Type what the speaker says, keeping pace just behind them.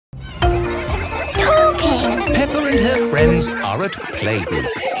Talking. Peppa and her friends are at playgroup.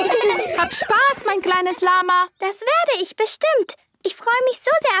 Hab Spaß, mein kleines Lama. Das werde ich bestimmt. Ich freue mich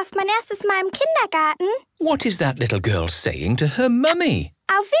so sehr auf mein erstes Mal im Kindergarten. What is that little girl saying to her mummy?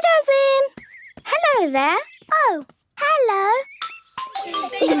 Auf Wiedersehen. Hello there. Oh, hello.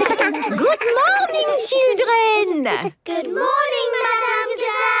 Good morning, children. Good morning, Madame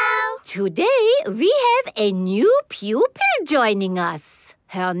Gazelle. Today we have a new pupil joining us.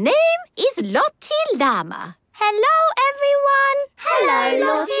 Her name is Lottie Lama. Hello, everyone. Hello,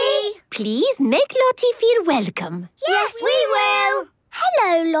 Lottie. Please make Lottie feel welcome. Yes, we will.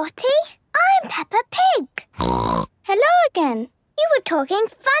 Hello, Lottie. I'm Peppa Pig. Hello again. You were talking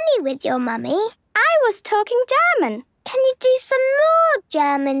funny with your mummy. I was talking German. Can you do some more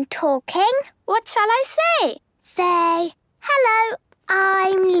German talking? What shall I say? Say, hello,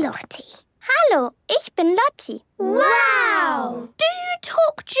 I'm Lottie. Hallo, ich bin Lottie. Wow! Do you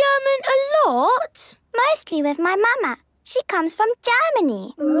talk German a lot? Mostly with my mama. She comes from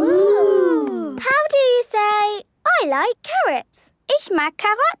Germany. Ooh. How do you say, I like carrots? Ich mag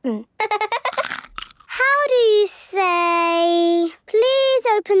Karotten. How do you say, please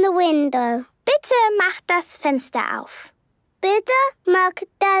open the window? Bitte mach das Fenster auf. Bitte mach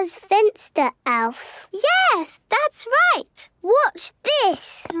das Fenster auf. Yes, that's right. Watch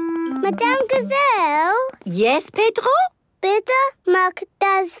this. Madame Gazelle? Yes, Pedro? Bitte mach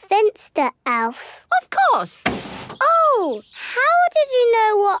das Fenster auf. Of course. Oh, how did you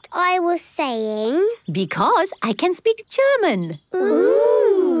know what I was saying? Because I can speak German.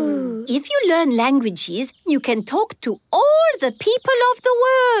 Ooh. If you learn languages, you can talk to all the people of the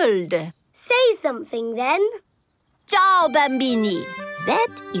world. Say something then. Ciao, bambini. That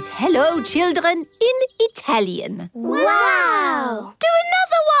is hello, children, in Italian. Wow! Do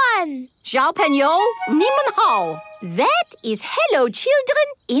another one. Ciao, Pegno, ni hao. That is hello, children,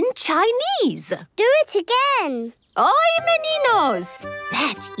 in Chinese. Do it again. Oi, meninos.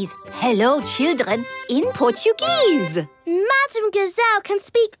 That is hello, children, in Portuguese. Madame Gazelle can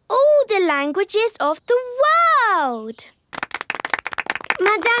speak all the languages of the world.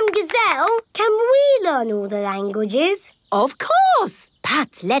 Madame Gazelle, can we learn all the languages? Of course.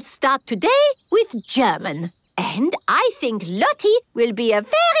 But let's start today with German. And I think Lottie will be a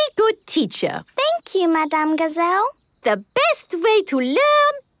very good teacher. Thank you, Madame Gazelle. The best way to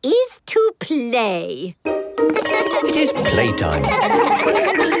learn is to play. It is playtime.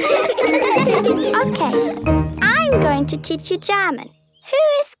 Okay, I'm going to teach you German. Who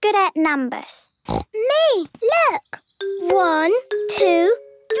is good at numbers? Me, look. 1, 2,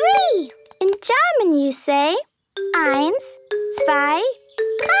 3. In German you say 1, 2,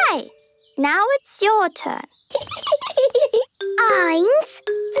 3. Now it's your turn. 1,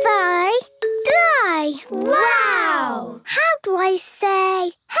 2, 3. Wow! How do I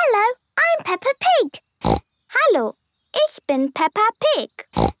say, hello, I'm Peppa Pig? Hallo, ich bin Peppa Pig.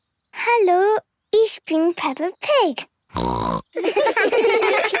 Hallo, ich bin Peppa Pig.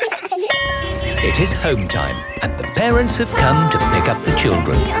 It is home time, and the parents have come to pick up the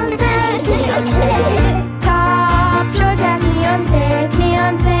children. Kopf, Schultern, Knie und Zeh, Knie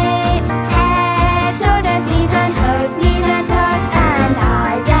und Zeh. Head, shoulders, knees and toes, and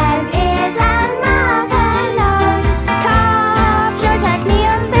eyes and ears and mouth and nose. Kopf, Schultern, Knie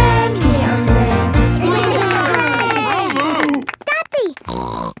und Zeh. Daddy,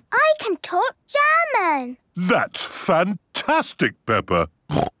 I can talk German. That's fantastic, Peppa.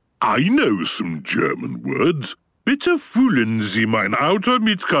 I know some German words. Bitte füllen Sie mein Auto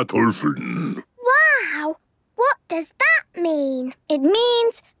mit Kartoffeln. Wow! What does that mean? It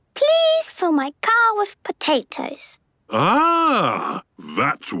means, please fill my car with potatoes. Ah,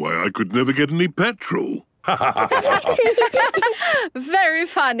 that's why I could never get any petrol. Very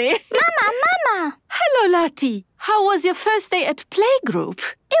funny. Mama! Hello, Lottie. How was your first day at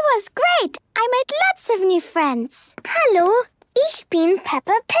playgroup? It was great. I made lots of new friends. Hallo, ich bin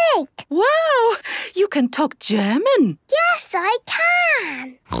Peppa Pig. Wow, you can talk German. Yes, I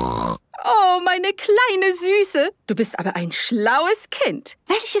can. Oh, meine kleine Süße. Du bist aber ein schlaues Kind.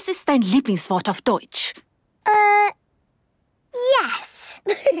 Welches ist dein Lieblingswort auf Deutsch? Yes.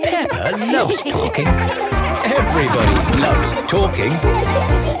 Peppa loves talking. Everybody loves talking.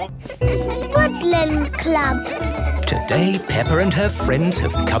 Woodland Club. Today, Peppa and her friends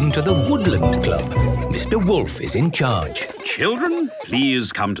have come to the Woodland Club. Mr. Wolf is in charge. Children,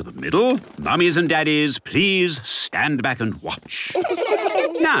 please come to the middle. Mummies and daddies, please stand back and watch.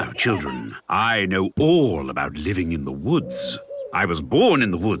 Now, children, I know all about living in the woods. I was born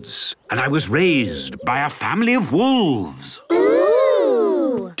in the woods, and I was raised by a family of wolves.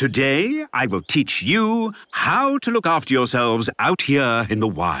 Ooh. Today, I will teach you how to look after yourselves out here in the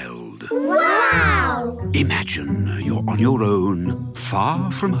wild. Wow! Imagine you're on your own,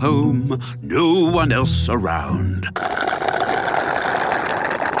 far from home, no one else around.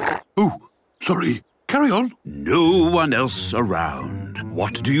 Oh, sorry. Carry on. No one else around.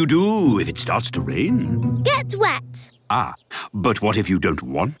 What do you do if it starts to rain? Get wet. Ah, but what if you don't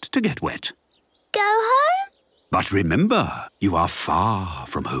want to get wet? Go home? But remember, you are far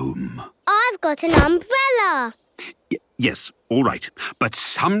from home. I've got an umbrella. Yes, all right. But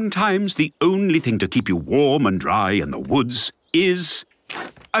sometimes the only thing to keep you warm and dry in the woods is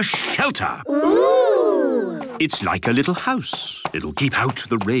a shelter. Ooh! It's like a little house. It'll keep out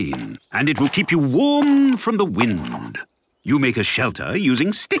the rain, and it will keep you warm from the wind. You make a shelter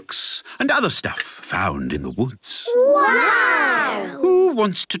using sticks and other stuff found in the woods. Wow! Who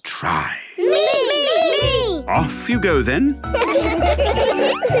wants to try? Me! Off you go then.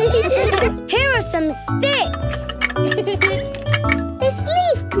 Here are some sticks. This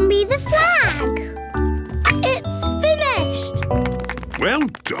leaf can be the flag. It's finished. Well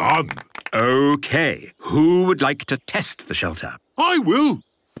done. OK, who would like to test the shelter? I will.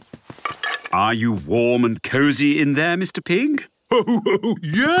 Are you warm and cosy in there, Mr. Pig? Oh,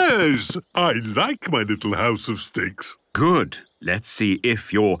 yes. I like my little house of sticks. Good. Let's see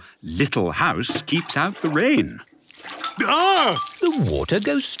if your little house keeps out the rain. Ah! The water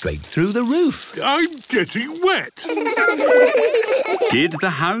goes straight through the roof. I'm getting wet. Did the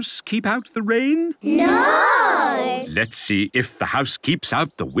house keep out the rain? No! Let's see if the house keeps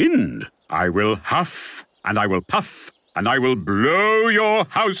out the wind. I will huff, and I will puff, and I will blow your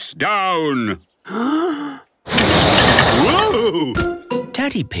house down. Whoa!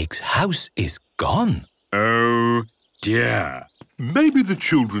 Daddy Pig's house is gone. Oh, dear. Maybe the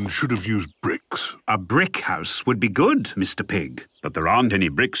children should have used bricks. A brick house would be good, Mr. Pig. But there aren't any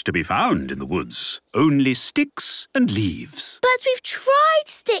bricks to be found in the woods. Only sticks and leaves. But we've tried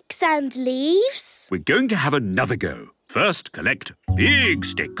sticks and leaves. We're going to have another go. First, collect big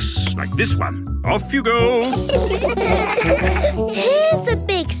sticks, like this one. Off you go. Here's a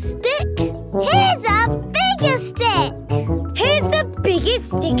big stick. Here's a bigger stick. Here's the biggest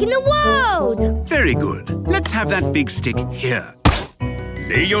stick in the world. Very good. Let's have that big stick here.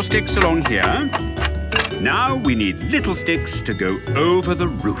 Lay your sticks along here. Now we need little sticks to go over the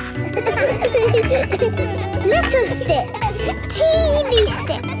roof. Little sticks. Teeny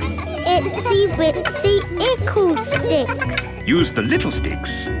sticks. Itsy witsy ickle sticks. Use the little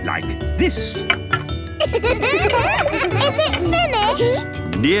sticks like this. Is it finished?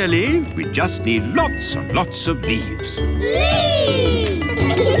 Nearly. We just need lots and lots of leaves. Leaves!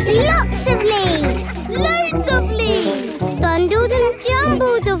 Lots of leaves! Loads of leaves. Bundles and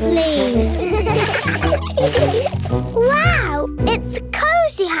jumbles of leaves. Wow! It's a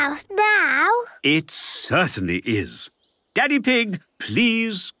cosy house now. It certainly is. Daddy Pig,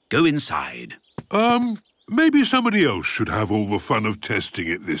 please go inside. Maybe somebody else should have all the fun of testing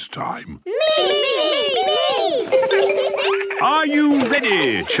it this time. Me! Are you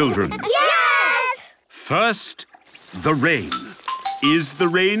ready, children? Yes! First, the rain. Is the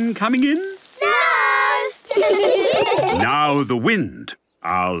rain coming in? No! Now the wind.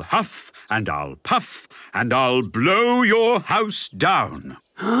 I'll huff and I'll puff and I'll blow your house down.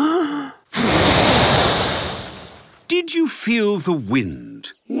 Did you feel the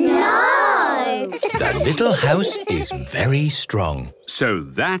wind? No! The little house is very strong. So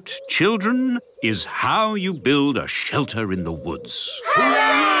that, children, is how you build a shelter in the woods.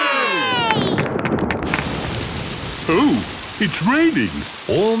 Hooray! Oh, it's raining.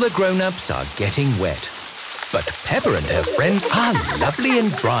 All the grown-ups are getting wet. But Peppa and her friends are lovely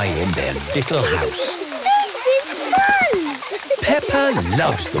and dry in their little house. This is fun! Peppa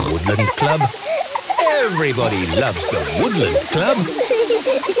loves the Woodland Club. Everybody loves the Woodland Club.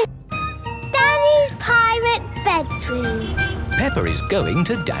 Danny's pirate bedroom. Peppa is going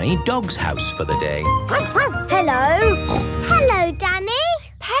to Danny Dog's house for the day. Hello. Hello, Danny.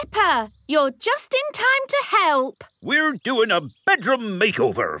 Peppa, you're just in time to help. We're doing a bedroom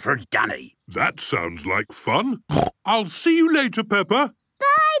makeover for Danny. That sounds like fun. I'll see you later, Peppa.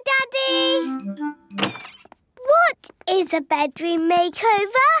 Bye, Daddy. What is a bedroom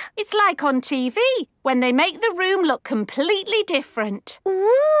makeover? It's like on TV, when they make the room look completely different.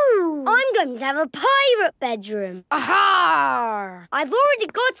 Ooh. I'm going to have a pirate bedroom. Aha! I've already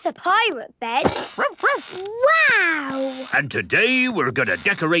got a pirate bed. Wow. And today we're going to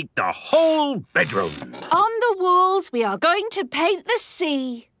decorate the whole bedroom. On the walls, we are going to paint the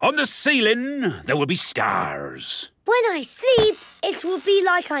sea. On the ceiling, there will be stars. When I sleep, it will be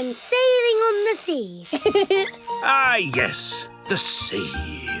like I'm sailing on the sea. Ah, yes. the sea.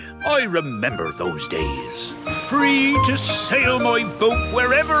 I remember those days. Free to sail my boat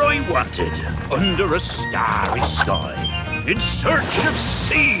wherever I wanted, under a starry sky, in search of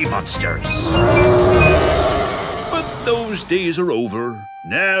sea monsters. But those days are over.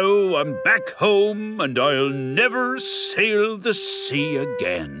 Now I'm back home and I'll never sail the sea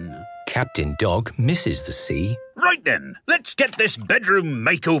again. Captain Dog misses the sea. Right then, let's get this bedroom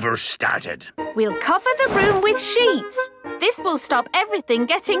makeover started. We'll cover the room with sheets. This will stop everything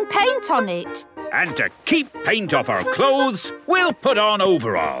getting paint on it. And to keep paint off our clothes, we'll put on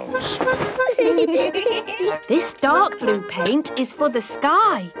overalls. This dark blue paint is for the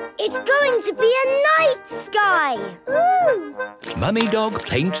sky. It's going to be a night sky. Ooh. Mummy Dog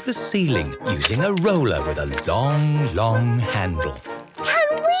paints the ceiling using a roller with a long, long handle. Can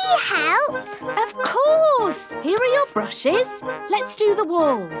we help? Of course! Here are your brushes. Let's do the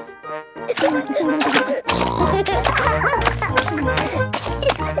walls.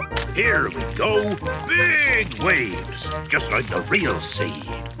 Here we go. Big waves, just like the real sea.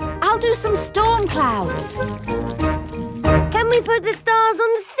 I'll do some storm clouds. Can we put the stars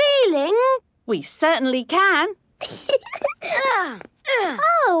on the ceiling? We certainly can.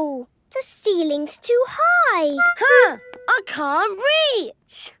 Oh, the ceiling's too high. Huh, I can't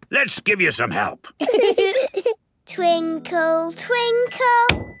reach. Let's give you some help. Twinkle,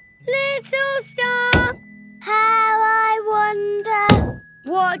 twinkle, Little star, how I wonder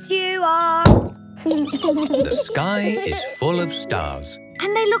what you are. The sky is full of stars.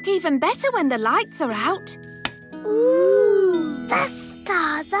 And they look even better when the lights are out. Ooh, the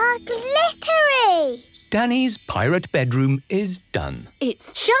stars are glittery. Danny's pirate bedroom is done.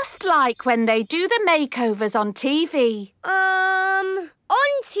 It's just like when they do the makeovers on TV. On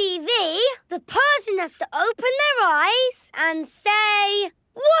TV, the person has to open their eyes and say,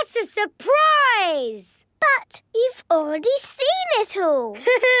 "What a surprise!" But you've already seen it all.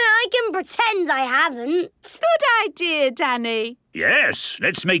 I can pretend I haven't. Good idea, Danny. Yes,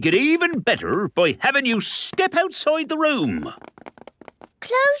 let's make it even better by having you step outside the room.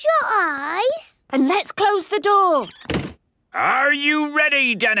 Close your eyes. And let's close the door. Are you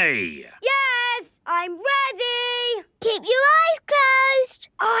ready, Danny? Yes, I'm ready. Keep your eyes closed.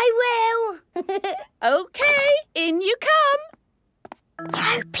 I will. OK, in you come.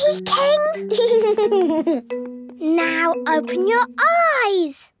 No peeking. Now open your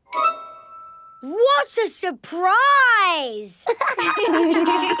eyes. What a surprise!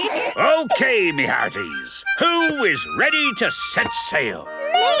 OK, me hearties. Who is ready to set sail?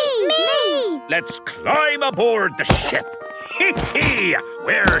 Me. Let's climb aboard the ship. Hee-hee!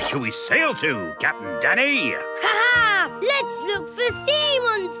 Where shall we sail to, Captain Danny? Ha-ha! Let's look for sea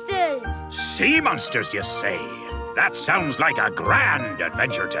monsters. Sea monsters, you say? That sounds like a grand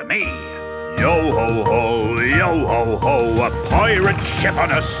adventure to me. Yo-ho-ho, yo-ho-ho, a pirate ship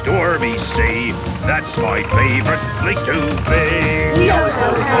on a stormy sea. That's my favourite place to be.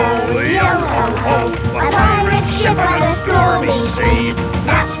 Yo-ho-ho, yo-ho-ho, a pirate ship on a stormy sea.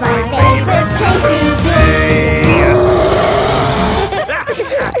 That's my favourite place to be.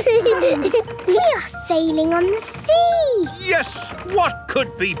 We are sailing on the sea. Yes, what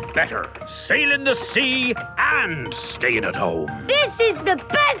could be better? Sailing the sea and staying at home. This is the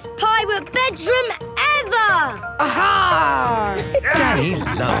best pirate bedroom ever! Aha! Danny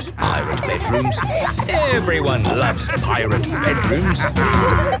loves pirate bedrooms. Everyone loves pirate bedrooms.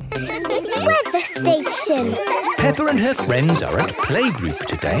 Weather station. Peppa and her friends are at playgroup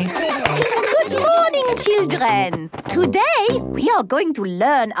today. Good morning, children. Today, we are going to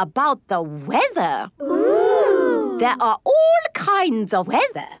learn about the weather. Ooh. There are all kinds of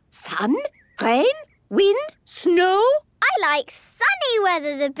weather. Sun, rain, wind, snow. I like sunny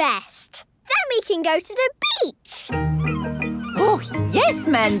weather the best. Then we can go to the beach. Oh, yes,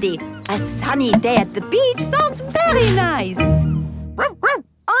 Mandy. A sunny day at the beach sounds very nice.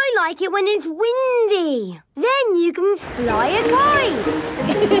 I like it when it's windy. Then you can fly a kite.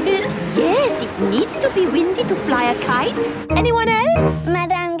 Yes, it needs to be windy to fly a kite. Anyone else?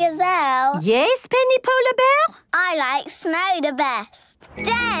 Madame Gazelle, Yes, Penny Polar Bear? I like snow the best.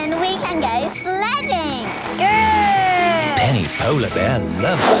 Then we can go sledding. Penny Polar Bear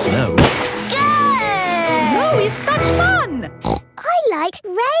loves snow. Snow is such fun. I like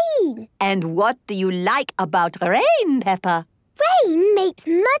rain. And what do you like about rain, Peppa? Rain makes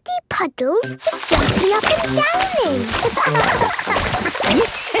muddy puddles for jumping up and down in.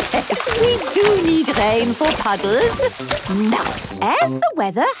 Yes, we do need rain for puddles. Now, as the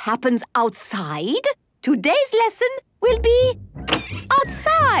weather happens outside, today's lesson will be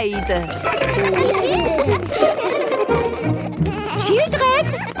outside. Children,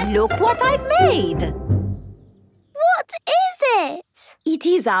 look what I've made. What is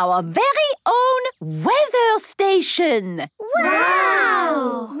is our very own weather station.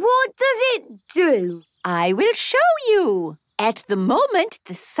 Wow! What does it do? I will show you. At the moment,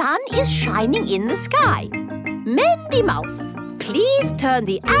 the sun is shining in the sky. Mandy Mouse, please turn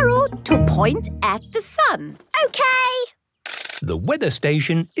the arrow to point at the sun. OK. The weather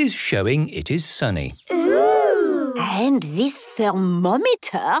station is showing it is sunny. Ooh. And this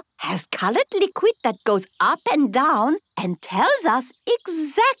thermometer has coloured liquid that goes up and down and tells us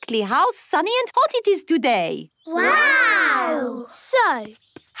exactly how sunny and hot it is today. Wow! So,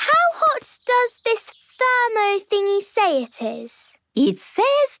 how hot does this thermo thingy say it is? It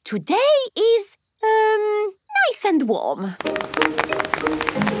says today is, nice and warm.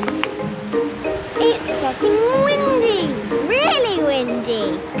 It's getting windy. Really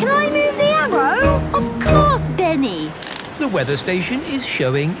windy. Can I move the arrow? Of course, Benny. The weather station is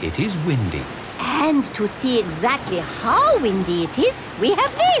showing it is windy. And to see exactly how windy it is, we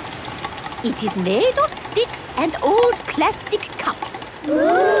have this. It is made of sticks and old plastic cups.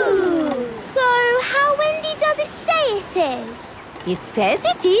 Ooh! So, how windy does it say it is? It says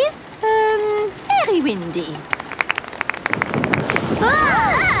it is, very windy.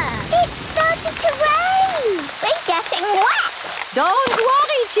 It started to rain. We're getting wet. Don't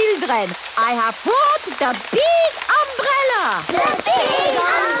worry, children. I have brought the big umbrella. The big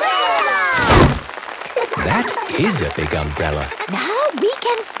umbrella. That is a big umbrella. Now we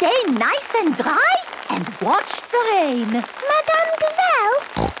can stay nice and dry and watch the rain. Madame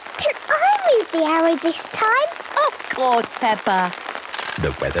Gazelle, can I move the arrow this time? Of course, Peppa.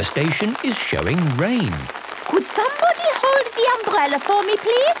 The weather station is showing rain. Could somebody hold the umbrella for me,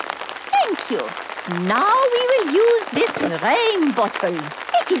 please? Thank you. Now we will use this rain bottle.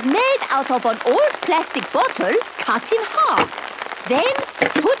 It is made out of an old plastic bottle cut in half. Then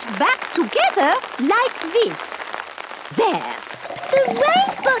put back together like this. There. The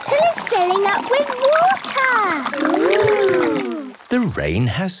rain bottle is filling up with water. Ooh. The rain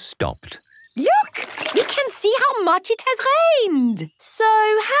has stopped. Look! We can see how much it has rained. So,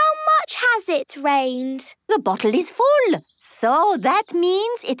 how much has it rained? The bottle is full. So that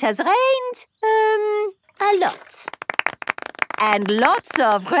means it has rained, a lot. And lots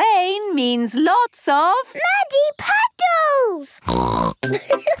of rain means lots of... Muddy puddles! Oh,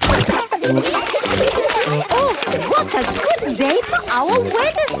 what a good day for our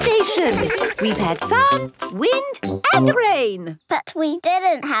weather station. We've had sun, wind and rain. But we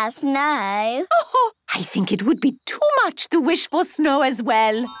didn't have snow. Oh, I think it would be too much to wish for snow as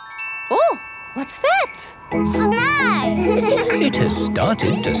well. Oh, what's that? Snow! It has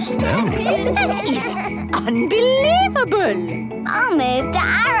started to snow. That is unbelievable. I'll move the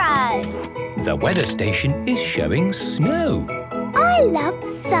arrow. The weather station is showing snow. I love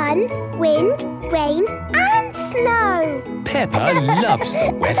sun, wind, rain and snow. Peppa loves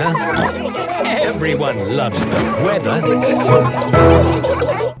the weather. Everyone loves the weather.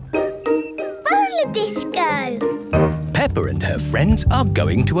 Roller disco. Peppa and her friends are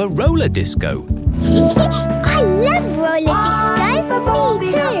going to a roller disco. I love roller discos. Me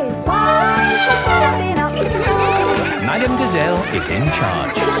too. Madame Gazelle is in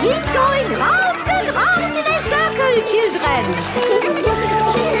charge. Keep going round and round in a circle, children.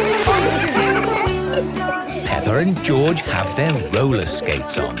 Peppa and George have their roller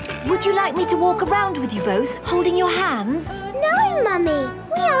skates on. Would you like me to walk around with you both, holding your hands? No, Mummy.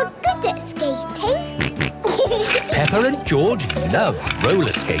 We are good at skating. Peppa and George love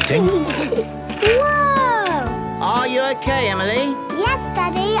roller skating. Whoa! Are you okay, Emily? Yes,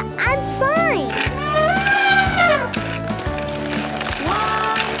 Daddy. I'm fine.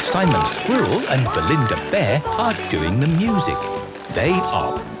 Simon Squirrel and Belinda Bear are doing the music. They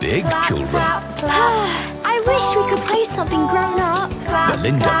are big children. I wish we could play something grown up.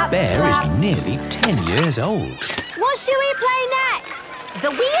 Belinda Bear is nearly 10 years old. What should we play next? The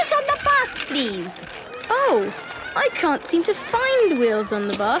wheels on the bus, please. Oh, I can't seem to find wheels on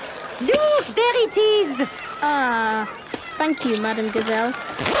the bus. Look, there it is. Thank you, Madame Gazelle.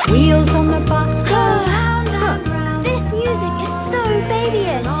 Wheels on the bus go round and round. This music is so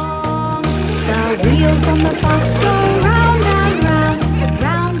babyish. The wheels on the bus go round and round.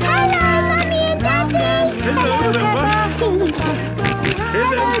 Round and round. Mummy and Daddy. Hello, Peppa.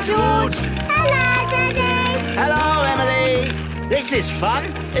 Hello, George. Hello, Daddy. Hello, Emily. This is fun.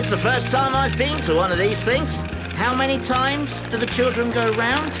 It's the first time I've been to one of these things. How many times do the children go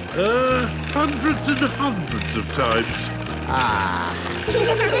round? Hundreds and hundreds of times.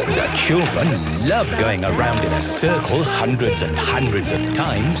 The children love going around in a circle hundreds and hundreds of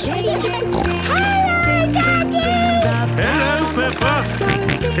times. Hello, Daddy. Hello, Peppa.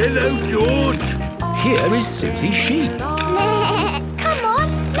 Hello, George. Here is Susie Sheep. Come on,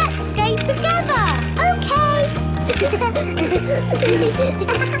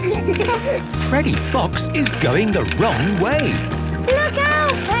 Freddy Fox is going the wrong way. Look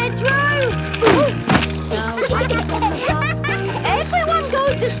out, Pedro! Everyone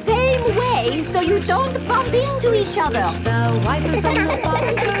goes the same way so you don't bump into each other. Hello,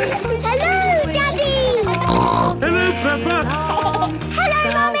 Daddy! Hello, Peppa. Hello,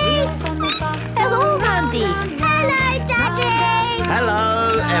 Mummy! Hello, Randy. Hello, Daddy!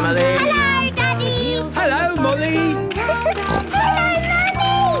 Hello, Emily. Hello, Daddy! Hello, Molly.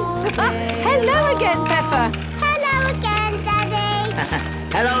 Hello again, Peppa. Hello again, Daddy!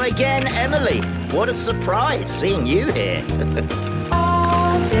 Hello again, Emily. What a surprise seeing you here.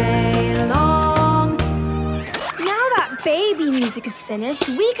 All day long. Now that baby music is finished,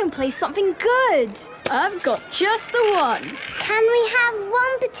 we can play something good. I've got just the one. Can we have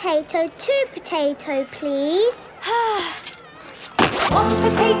 1 potato, 2 potato, please? 1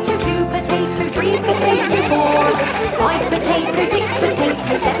 potato, 2 potato, 3 potato, 4, 5 potato, 6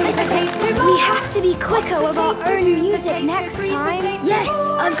 potato, 7 potato. We have to be quicker with our own music next time.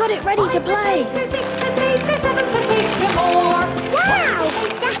 Yes, I've got it ready to play. 6 potato, 7 potato, more. Wow,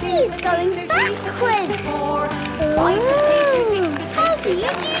 Daddy's going backwards. 5 potato, 6 How do you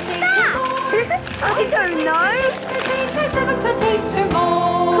potato, do 7 that? I don't know. 6 potato, 7 potato,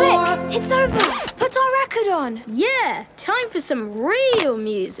 more. Quick, it's over. Put our record on. Yeah, time for some real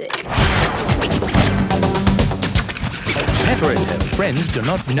music. Peppa and her friends do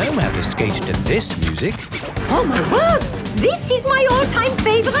not know how to skate to this music. Oh, my word! This is my all-time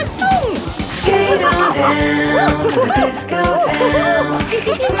favorite song! Skate on down to the disco town.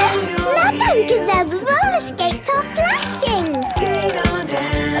 Madame Gazelle's roller skates are flashing. Skate on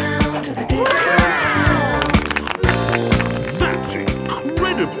down to the disco town. That's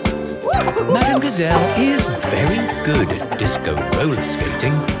incredible. Madame Gazelle is very good at disco roller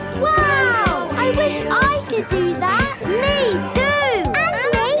skating. Wow! I wish I could do that. Me too. And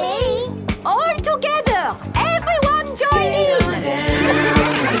me. All together! Everyone join in!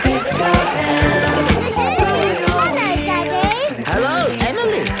 Disco town. Hello, Daddy. Hello,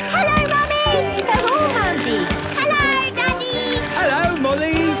 Emily. Hello, Mummy. Hello, Mandy. Hello, Daddy. Hello,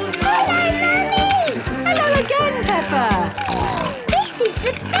 Molly. Hello, Mummy. Hello again, Peppa. This is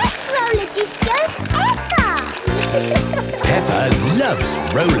the best roller disco ever. Peppa loves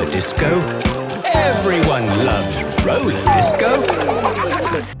roller disco. Everyone loves roller disco.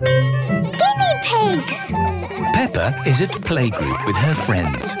 Guinea pigs. Peppa is at playgroup with her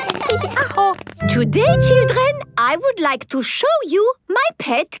friends. Today, children, I would like to show you my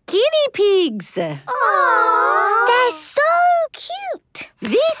pet guinea pigs. Aww. They're so cute.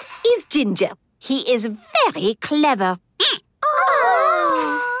 This is Ginger. He is very clever.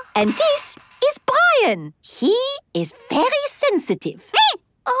 Aww. And this is Brian. He is very sensitive.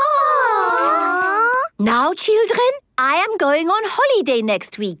 Aww. Now, children, I am going on holiday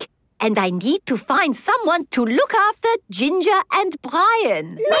next week. And I need to find someone to look after Ginger and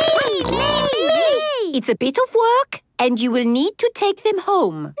Brian. Me. It's a bit of work, and you will need to take them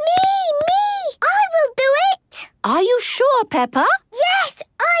home. Me. I will do it. Are you sure, Peppa? Yes,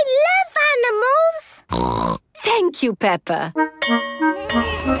 I love animals. Thank you, Peppa.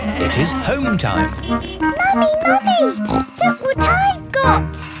 It is home time. Mummy, look what I've got.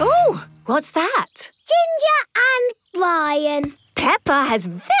 Oh, what's that? Ginger and Brian. Peppa has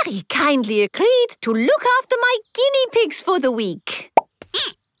very kindly agreed to look after my guinea pigs for the week.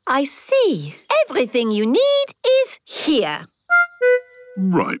 I see. Everything you need is here.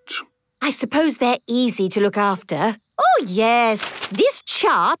 Right. I suppose they're easy to look after. Oh, yes. This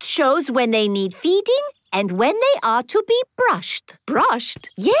chart shows when they need feeding and when they are to be brushed. Brushed?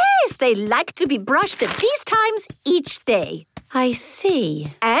 Yes, they like to be brushed at these times each day. I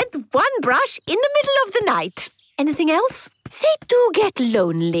see. And one brush in the middle of the night. Anything else? They do get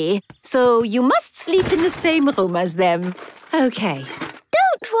lonely, so you must sleep in the same room as them. Okay.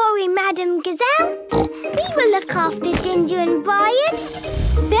 Don't worry, Madame Gazelle. We will look after Ginger and Brian.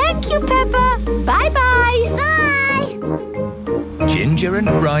 Thank you, Peppa. Bye-bye. Bye. Ginger and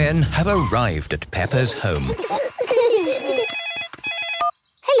Brian have arrived at Peppa's home.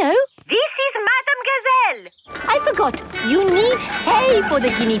 Hello. This is Madame Gazelle. I forgot. You need hay for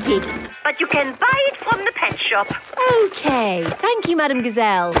the guinea pigs. But you can buy it from the pet shop. Okay. Thank you, Madame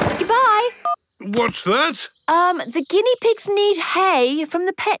Gazelle. Goodbye. What's that? The guinea pigs need hay from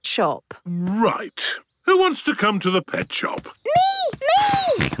the pet shop. Right. Who wants to come to the pet shop? Me.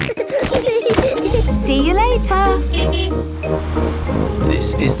 See you later.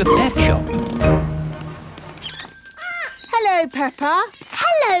 This is the pet shop. Hello, Peppa.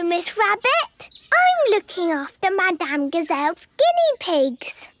 Hello, Miss Rabbit. I'm looking after Madame Gazelle's guinea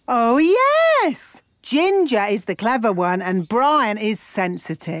pigs. Oh, yes. Ginger is the clever one and Brian is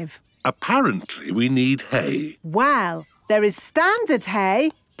sensitive. Apparently we need hay. Well, there is standard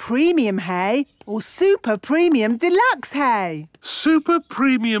hay, premium hay or super premium deluxe hay. Super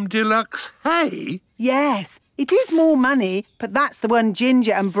premium deluxe hay? Yes, it is more money, but that's the one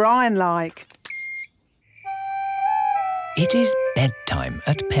Ginger and Brian like. It is bedtime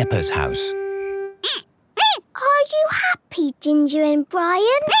at Peppa's house. Are you happy, Ginger and Brian?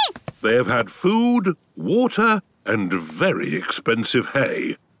 They have had food, water and very expensive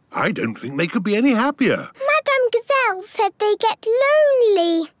hay. I don't think they could be any happier. Madame Gazelle said they get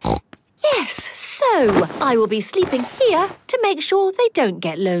lonely. Yes, so I will be sleeping here to make sure they don't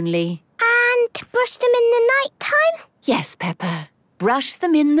get lonely. And brush them in the night time? Yes, Peppa. Brush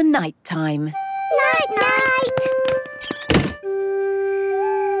them in the night time. Night-night!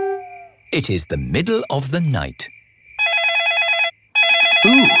 It is the middle of the night.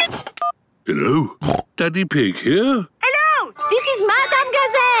 Ooh. Hello, Daddy Pig here? Hello! This is Madame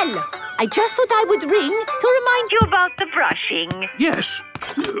Gazelle. I just thought I would ring to remind You about the brushing. Yes,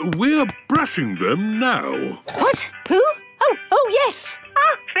 we're brushing them now. What? Who? Oh, yes.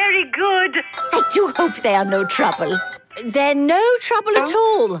 Ah, very good. I do hope they are no trouble. They're no trouble at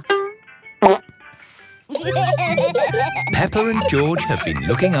all. Peppa and George have been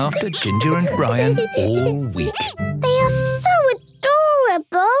looking after Ginger and Brian all week. They are so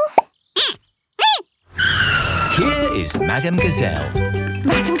adorable. Here is Madame Gazelle.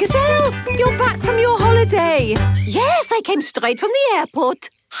 Madame Gazelle, you're back from your holiday. Yes, I came straight from the airport.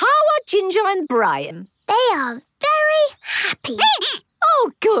 How are Ginger and Brian? They are very happy.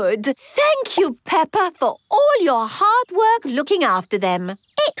 Oh, good. Thank you, Peppa, for all your hard work looking after them.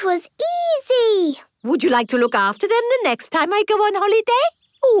 It was easy. Would you like to look after them the next time I go on holiday?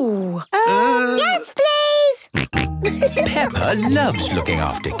 Ooh. Yes, please. Peppa loves looking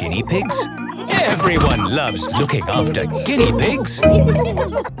after guinea pigs. Everyone loves looking after guinea pigs.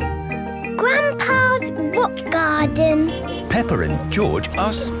 Grandpa's rock garden. Peppa and George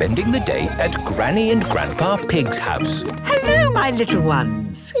are spending the day at Granny and Grandpa Pig's house. Hello, my little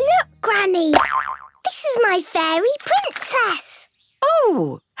ones. Look, Granny. This is my fairy princess.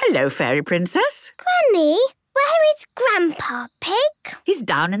 Oh, hello, Fairy Princess. Granny, where is Grandpa Pig? He's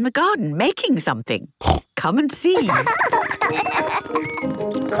down in the garden making something. Come and see. Grandpa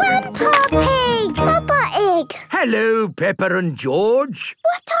Pig! Papa Egg! Hello, Peppa and George.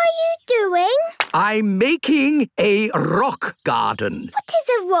 What are you doing? I'm making a rock garden. What is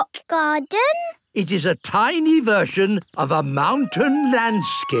a rock garden? It is a tiny version of a mountain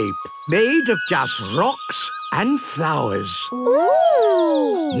landscape made of just rocks and flowers.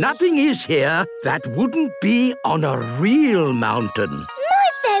 Ooh! Nothing is here that wouldn't be on a real mountain. My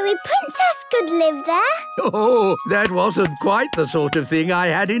fairy princess could live there. Oh, that wasn't quite the sort of thing I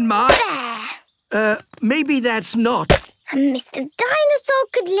had in mind. There. Maybe that's not. And Mr. Dinosaur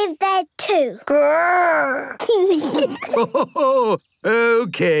could live there too. Grrr. Oh,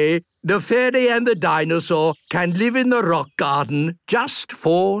 OK. The fairy and the dinosaur can live in the rock garden just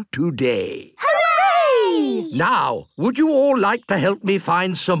for today. Hooray! Now, would you all like to help me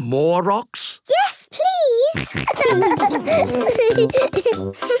find some more rocks? Yes, please. Found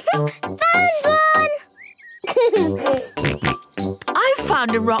one. I've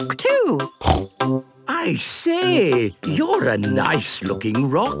found a rock too. I say, you're a nice-looking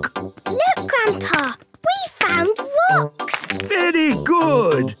rock. Look, Grandpa. We found rocks. Very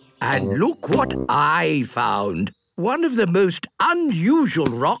good. And look what I found. One of the most unusual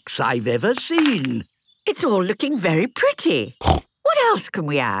rocks I've ever seen. It's all looking very pretty. What else can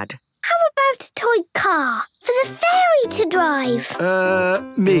we add? How about a toy car for the fairy to drive?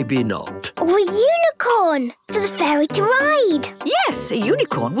 Maybe not. Or a unicorn for the fairy to ride? Yes, a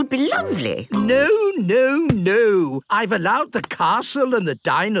unicorn would be lovely. No. I've allowed the castle and the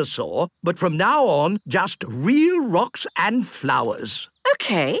dinosaur, but from now on, just real rocks and flowers.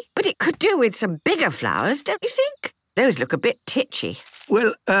 OK, but it could do with some bigger flowers, don't you think? Those look a bit titchy.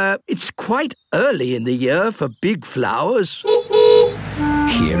 Well, it's quite early in the year for big flowers.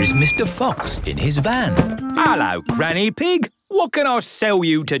 Here is Mr. Fox in his van. Hello, Granny Pig. What can I sell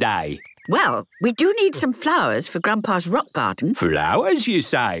you today? Well, we do need some flowers for Grandpa's rock garden. Flowers, you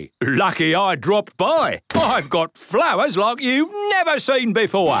say? Lucky I dropped by. I've got flowers like you've never seen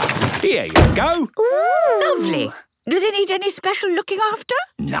before. Here you go. Ooh. Lovely. Do they need any special looking after?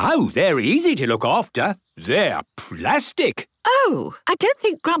 No, they're easy to look after. They're plastic. Oh, I don't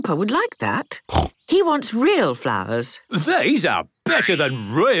think Grandpa would like that. He wants real flowers. These are better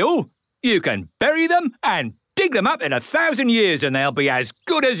than real. You can bury them and dig them up in 1,000 years and they'll be as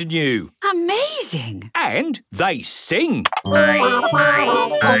good as new. Amazing. And they sing. Wow! Look,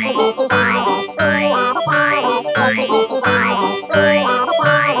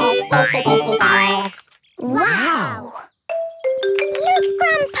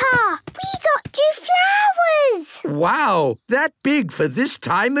 Grandpa! We got you flowers! Wow, that big for this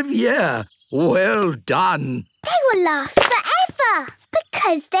time of year. Well done. They will last forever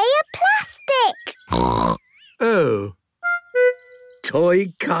because they are plastic. Oh.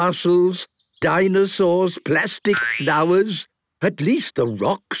 Toy castles, dinosaurs, plastic flowers. At least the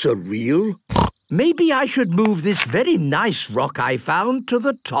rocks are real. Maybe I should move this very nice rock I found to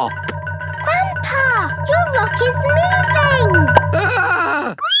the top. Grandpa, your rock is moving!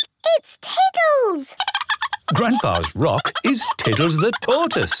 Ah! It's Tiddles! Grandpa's rock is Tiddles the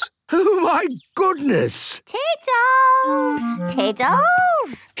tortoise. Oh, my goodness! Tiddles!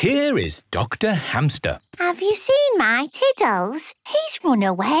 Tiddles! Here is Dr. Hamster. Have you seen my Tiddles? He's run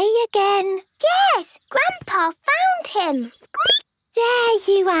away again. Yes, Grandpa found him. There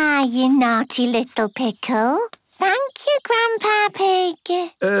you are, you naughty little pickle. Thank you, Grandpa Pig.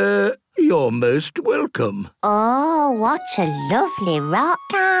 You're most welcome. Oh, what a lovely rock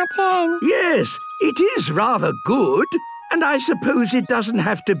garden. Yes, it is rather good. And I suppose it doesn't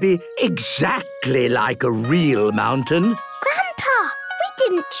have to be exactly like a real mountain. Grandpa, we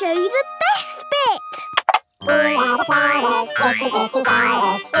didn't show you the best bit.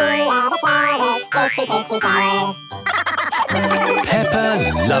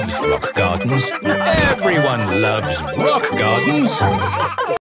 Peppa loves rock gardens. Everyone loves rock gardens.